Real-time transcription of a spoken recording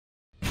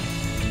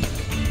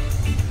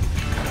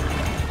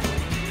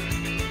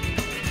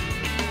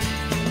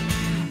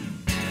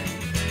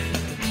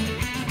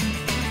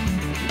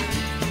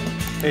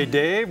Hey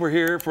Dave, we're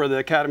here for the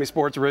Academy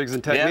Sports Rigs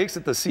and Techniques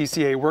at the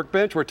CCA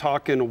Workbench. We're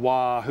talking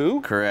Wahoo.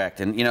 Correct,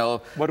 and you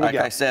know, like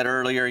I said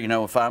earlier, you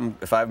know, if I'm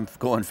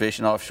going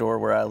fishing offshore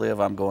where I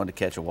live, I'm going to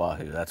catch a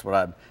Wahoo.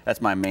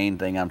 That's my main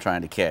thing I'm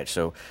trying to catch.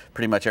 So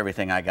pretty much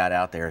everything I got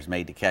out there is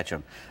made to catch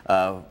them.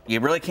 You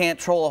really can't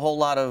troll a whole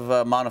lot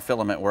of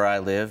monofilament where I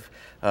live.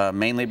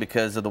 Mainly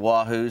because of the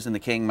Wahoos and the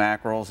king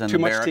mackerels and the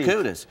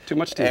barracudas. Too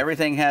much teeth.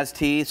 Everything has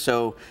teeth,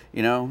 so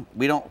you know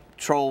we don't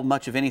troll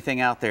much of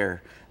anything out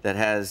there that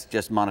has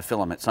just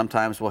monofilament.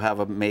 Sometimes we'll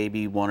have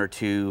maybe one or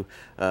two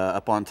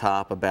up on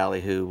top, a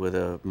ballyhoo with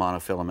a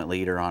monofilament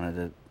leader on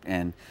it,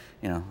 and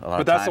you know, a lot of times.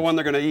 But that's the one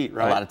they're going to eat,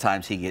 right? A lot of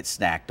times he gets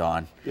snacked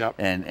on, yep,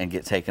 and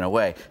get taken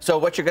away. So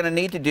what you're going to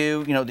need to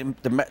do, you know,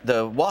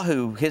 the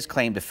Wahoo, his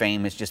claim to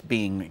fame is just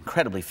being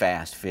incredibly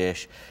fast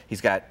fish.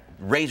 He's got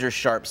razor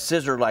sharp,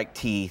 scissor-like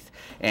teeth,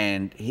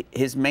 and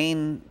his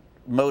main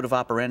mode of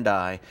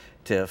operandi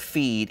to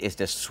feed is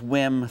to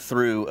swim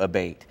through a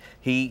bait.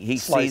 He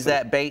sees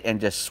that bait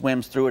and just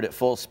swims through it at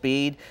full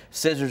speed,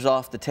 scissors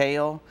off the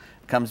tail,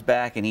 comes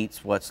back and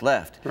eats what's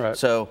left. Right.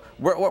 So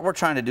what we're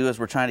trying to do is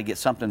we're trying to get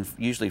something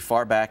usually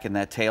far back in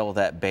that tail of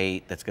that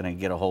bait that's going to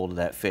get a hold of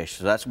that fish.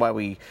 So that's why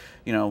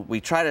I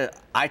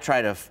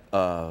try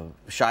to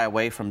shy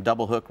away from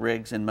double hook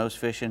rigs in most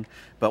fishing,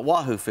 but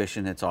Wahoo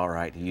fishing, it's all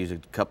right to use a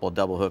couple of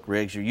double hook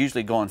rigs. You're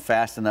usually going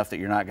fast enough that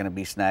you're not going to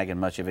be snagging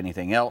much of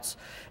anything else,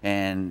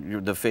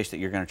 and the fish that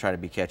you're going to try to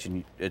be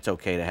catching, it's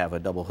okay to have a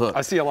double hook.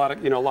 I see a lot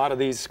of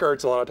these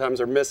skirts a lot of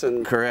times are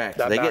missing. Correct.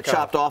 They get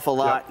chopped off a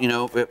lot, yep, you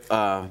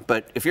know.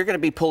 But if you're going to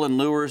be pulling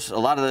lures, a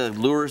lot of the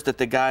lures that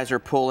the guys are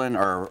pulling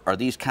are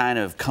these kind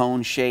of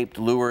cone-shaped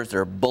lures.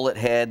 They're bullet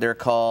head, they're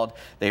called.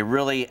 They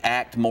really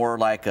act more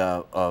like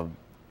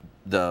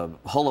the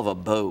hull of a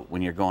boat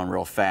when you're going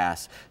real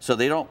fast. So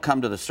they don't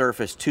come to the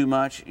surface too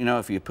much, you know,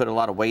 if you put a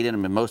lot of weight in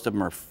them, and most of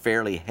them are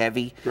fairly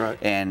heavy. Right.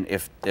 And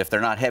if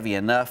they're not heavy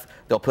enough,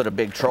 they'll put a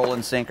big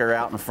trolling sinker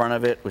out in front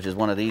of it, which is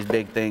one of these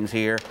big things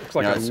here. Looks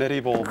like a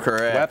medieval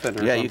weapon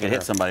or yeah, you can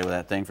hit somebody with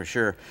that thing for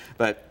sure.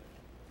 But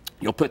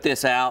you'll put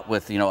this out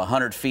with, you know,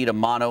 100 feet of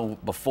mono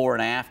before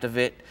and aft of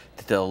it,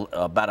 to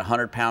about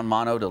 100-pound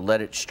mono, to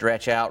let it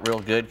stretch out real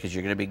good, because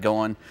you're going to be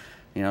going,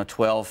 you know,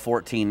 12,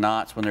 14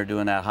 knots when they're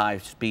doing that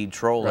high-speed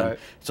trolling. Right.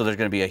 So there's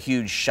going to be a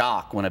huge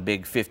shock when a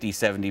big 50,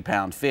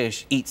 70-pound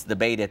fish eats the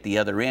bait at the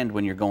other end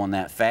when you're going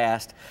that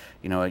fast.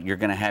 You know, you're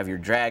going to have your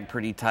drag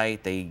pretty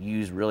tight. They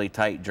use really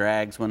tight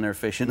drags when they're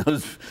fishing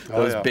those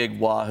big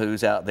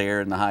Wahoos out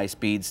there and the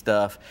high-speed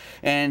stuff.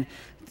 And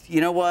you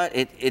know what?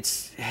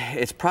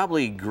 It's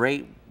probably a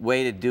great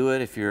way to do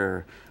it if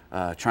you're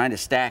trying to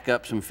stack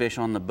up some fish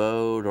on the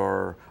boat,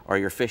 or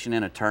you're fishing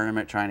in a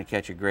tournament trying to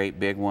catch a great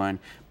big one.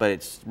 But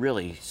it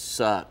really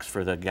sucks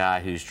for the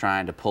guy who's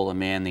trying to pull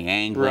them in, the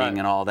angling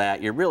and all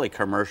that. You're really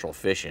commercial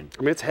fishing.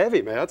 I mean, it's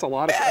heavy, man. That's a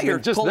lot of. Yeah, you're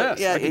just pulling, this.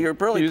 Yeah, you're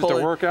really pulling.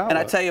 To work out. And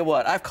I tell you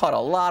what, I've caught a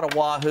lot of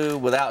Wahoo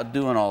without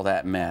doing all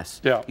that mess.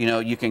 Yeah. You know,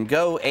 you can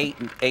go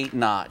 8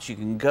 knots, you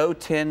can go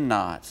 10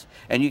 knots,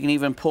 and you can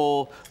even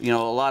pull, you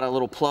know, a lot of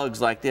little plugs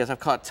like this.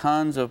 I've caught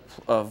tons of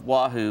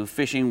Wahoo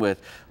fishing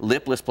with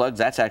lipless plugs.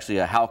 That's actually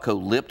a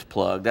Halco lipped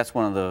plug. That's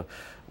one of the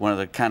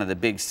kind of the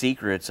big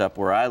secrets up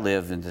where I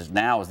live and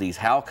now is these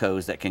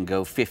Halcos that can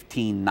go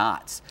 15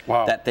 knots.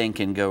 Wow. That thing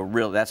can go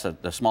real.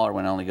 The smaller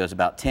one only goes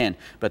about 10,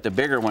 but the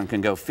bigger one can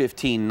go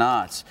 15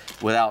 knots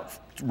without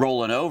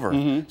rolling over.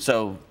 Mm-hmm.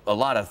 So a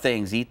lot of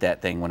things eat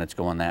that thing when it's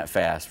going that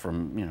fast.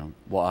 From, you know,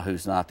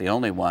 Wahoo's not the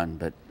only one,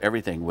 but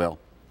everything will.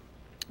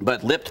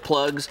 But lipped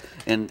plugs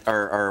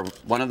are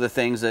one of the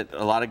things that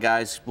a lot of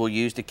guys will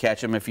use to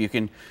catch them if you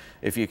can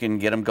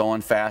get them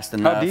going fast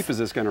enough. How deep is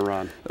this going to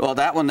run? Well,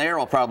 that one there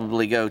will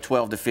probably go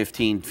 12 to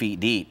 15 feet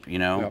deep, you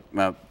know.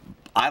 Yep.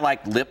 I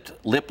like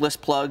lipless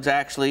plugs,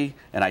 actually,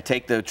 and I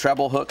take the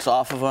treble hooks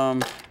off of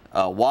them.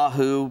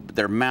 Wahoo,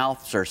 their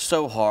mouths are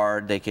so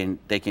hard, they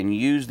can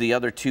use the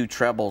other two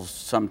trebles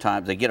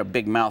sometimes. They get a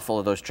big mouthful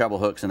of those treble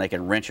hooks and they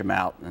can wrench them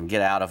out and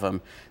get out of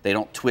them. They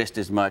don't twist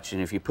as much,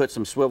 and if you put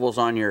some swivels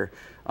on your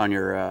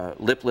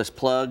lipless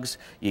plugs,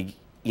 you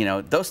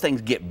know, those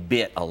things get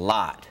bit a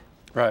lot.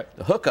 Right.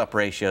 The hookup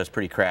ratio is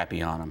pretty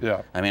crappy on them.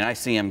 Yeah. I mean, I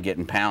see them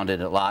getting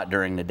pounded a lot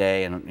during the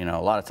day, and you know,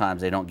 a lot of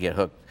times they don't get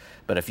hooked.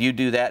 But if you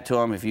do that to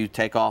them, if you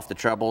take off the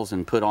trebles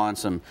and put on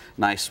some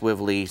nice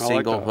swivelly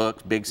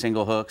hooks, big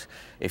single hooks,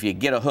 if you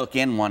get a hook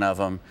in one of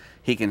them,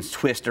 he can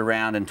twist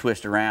around,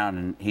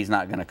 and he's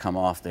not going to come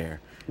off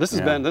there. This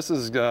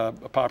is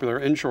popular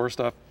inshore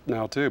stuff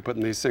now too,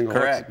 putting these single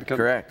hooks.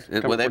 Correct.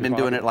 Well, they've been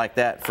doing it like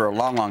that for a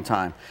long, long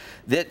time.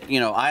 You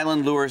know,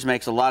 island lures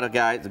makes a lot of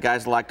guys. The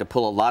guys like to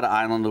pull a lot of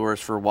island lures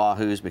for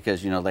Wahoos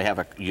because, you know, they have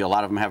a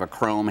lot of them have a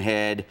chrome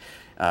head.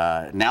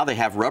 Now they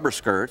have rubber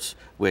skirts,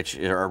 which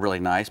are really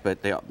nice,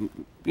 but they,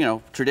 you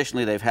know,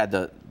 traditionally they've had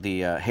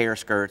the hair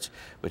skirts,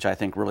 which I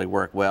think really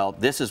work well.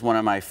 This is one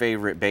of my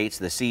favorite baits,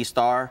 the Sea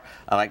Star.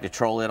 I like to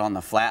troll it on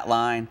the flat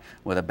line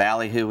with a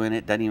ballyhoo in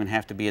it. Doesn't even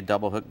have to be a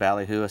double hook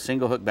ballyhoo, a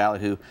single hook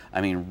ballyhoo.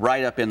 I mean,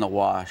 right up in the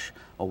wash.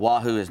 A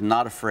wahoo is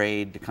not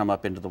afraid to come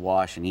up into the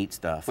wash and eat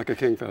stuff. Like a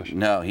kingfish.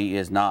 No, he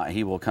is not.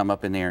 He will come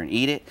up in there and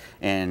eat it,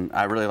 and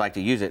I really like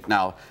to use it.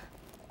 Now,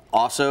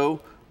 also,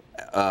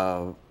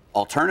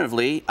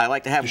 alternatively, I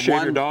like to have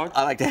shave your dog?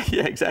 I like to,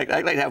 yeah, exactly.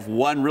 I like to have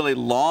one really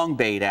long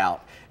bait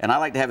out, and I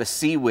like to have a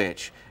sea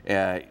witch.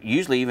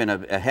 Usually even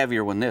a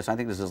heavier one. I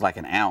think this is like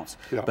an ounce,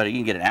 but you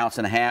can get an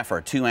 1.5 ounce or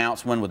a 2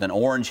 ounce one with an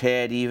orange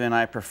head. Even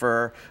I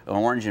prefer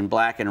orange and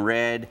black and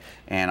red,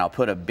 and I'll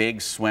put a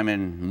big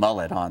swimming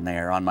mullet on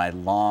there on my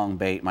long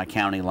bait, my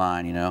county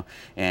line, you know,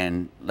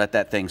 and let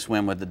that thing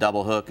swim with the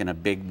double hook and a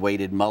big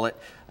weighted mullet.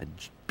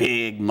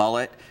 Big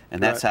mullet,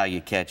 and that's how you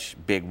catch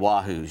big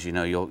wahoos. You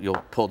know,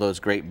 you'll pull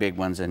those great big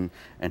ones and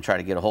try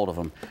to get a hold of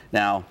them.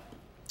 Now,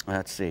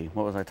 let's see,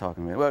 what was I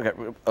talking about?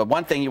 Well,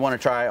 one thing you want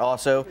to try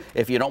also,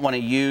 if you don't want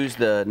to use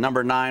the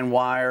number 9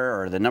 wire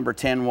or the number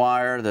 10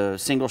 wire, the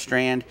single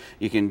strand,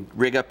 you can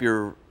rig up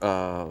your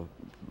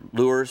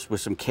lures with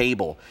some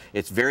cable.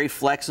 It's very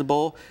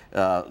flexible.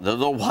 The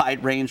little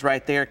wide range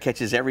right there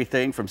catches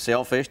everything from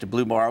sailfish to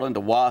blue marlin to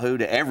wahoo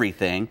to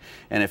everything.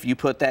 And if you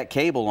put that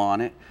cable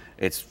on it,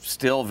 it's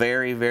still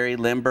very, very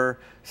limber,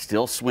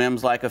 still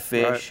swims like a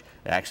fish.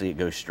 Right. Actually, it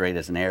goes straight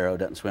as an arrow,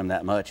 doesn't swim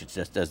that much. It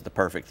just does the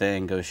perfect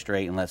thing, goes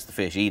straight and lets the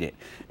fish eat it.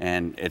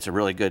 And it's a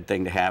really good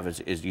thing to have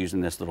is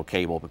using this little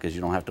cable, because you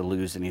don't have to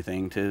lose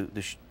anything to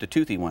the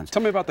toothy ones.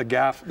 Tell me about the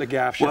gaff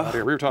shot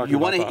here. We were talking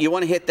about that. You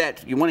want to hit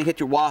that. You want to hit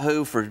your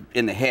wahoo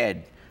in the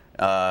head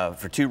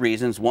for 2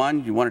 reasons. One,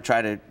 you don't want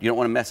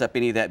to mess up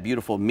any of that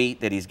beautiful meat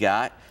that he's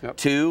got. Yep.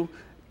 2,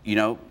 you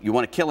know, you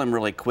want to kill him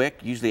really quick.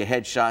 Usually a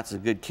head shot's a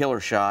good killer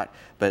shot,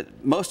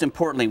 but most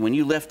importantly, when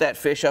you lift that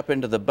fish up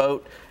into the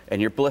boat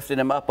and you're lifting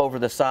him up over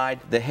the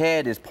side, the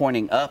head is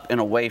pointing up and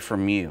away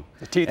from you.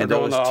 The teeth and are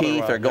going those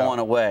teeth are going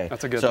away.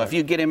 That's a good So thing. if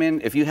you get him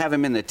in, if you have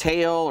him in the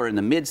tail or in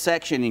the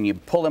midsection and you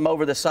pull him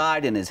over the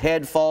side and his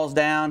head falls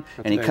down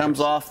and he comes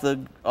off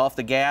the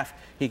gaff,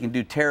 he can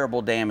do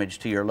terrible damage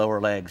to your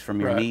lower legs from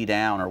your knee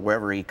down or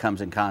wherever he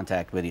comes in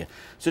contact with you.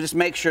 So just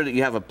make sure that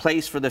you have a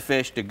place for the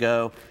fish to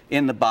go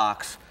in the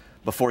box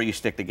before you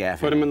stick the gaff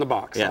in. Put him in the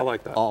box. Yeah, I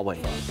like that.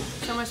 Always.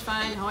 So much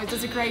fun. Always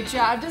does a great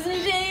job, doesn't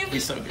he, Dave?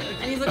 He's so good.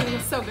 And he's looking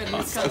so good in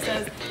his coat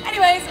says.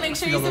 Anyways, make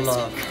sure you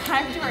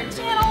subscribe to our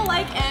channel,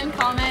 like and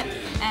comment,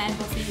 and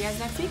we'll see you guys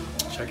next week.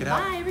 Check it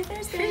out. Bye every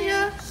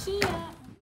Thursday. See ya.